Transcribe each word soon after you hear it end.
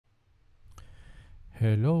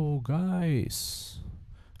Hello guys.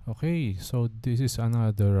 Okay, so this is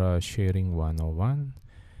another sharing 101,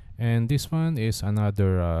 and this one is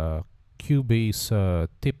another Cubase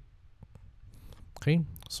tip. Okay,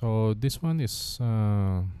 so this one is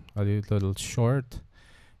a little short,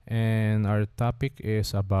 and our topic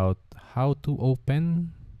is about how to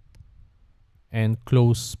open and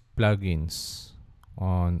close plugins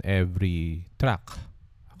on every track.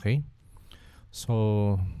 Okay,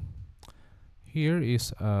 so here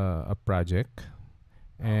is a project,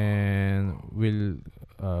 and we'll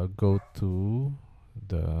go to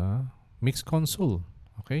the mix console.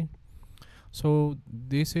 Okay, so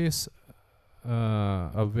this is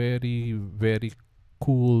a very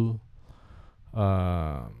cool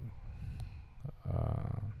uh,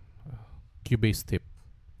 uh, Cubase tip.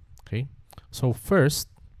 Okay, so first,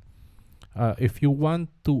 if you want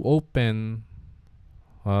to open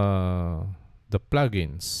the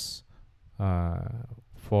plugins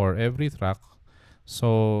for every track,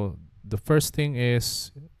 so the first thing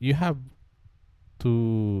is you have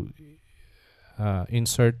to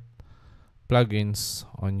insert plugins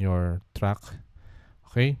on your track.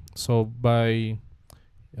 Okay, so by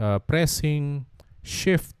pressing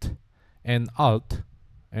Shift and Alt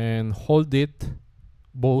and hold it,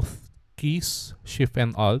 both keys, Shift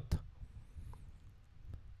and Alt.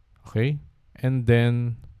 Okay, and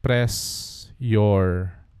then press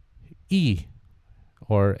your E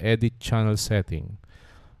or edit channel setting.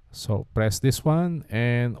 So press this one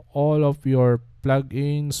and all of your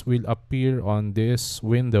plugins will appear on this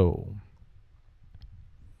window.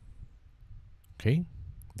 Okay,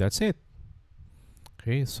 that's it.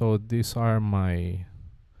 Okay, so these are my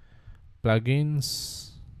plugins.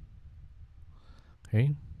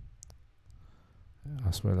 Okay,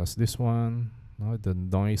 as well as this one, the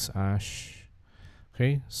noise ash.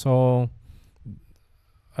 Okay, so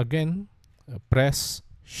again, press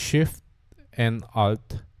Shift and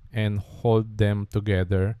Alt and hold them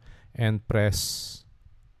together and press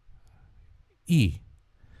E.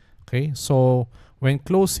 Okay, so when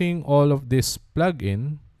closing all of this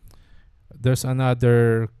plugin, there's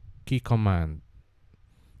another key command.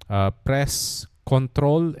 Press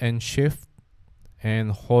Control and Shift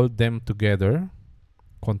and hold them together.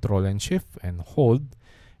 Control and Shift and hold.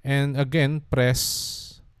 And again,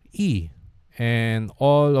 press E. And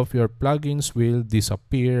all of your plugins will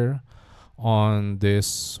disappear on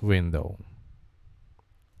this window.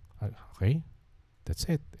 Okay, that's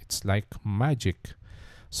it. It's like magic.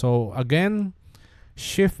 So again,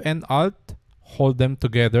 Shift and Alt, hold them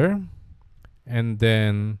together, and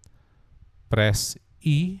then press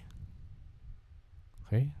E.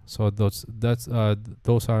 Okay, so those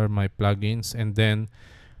are my plugins, and then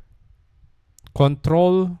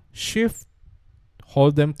Control Shift,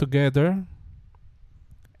 hold them together,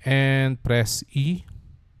 and press E,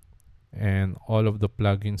 and all of the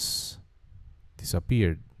plugins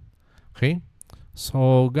disappeared. Okay,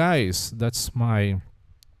 so guys, that's my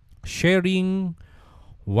sharing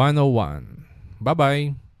 101. Bye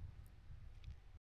bye.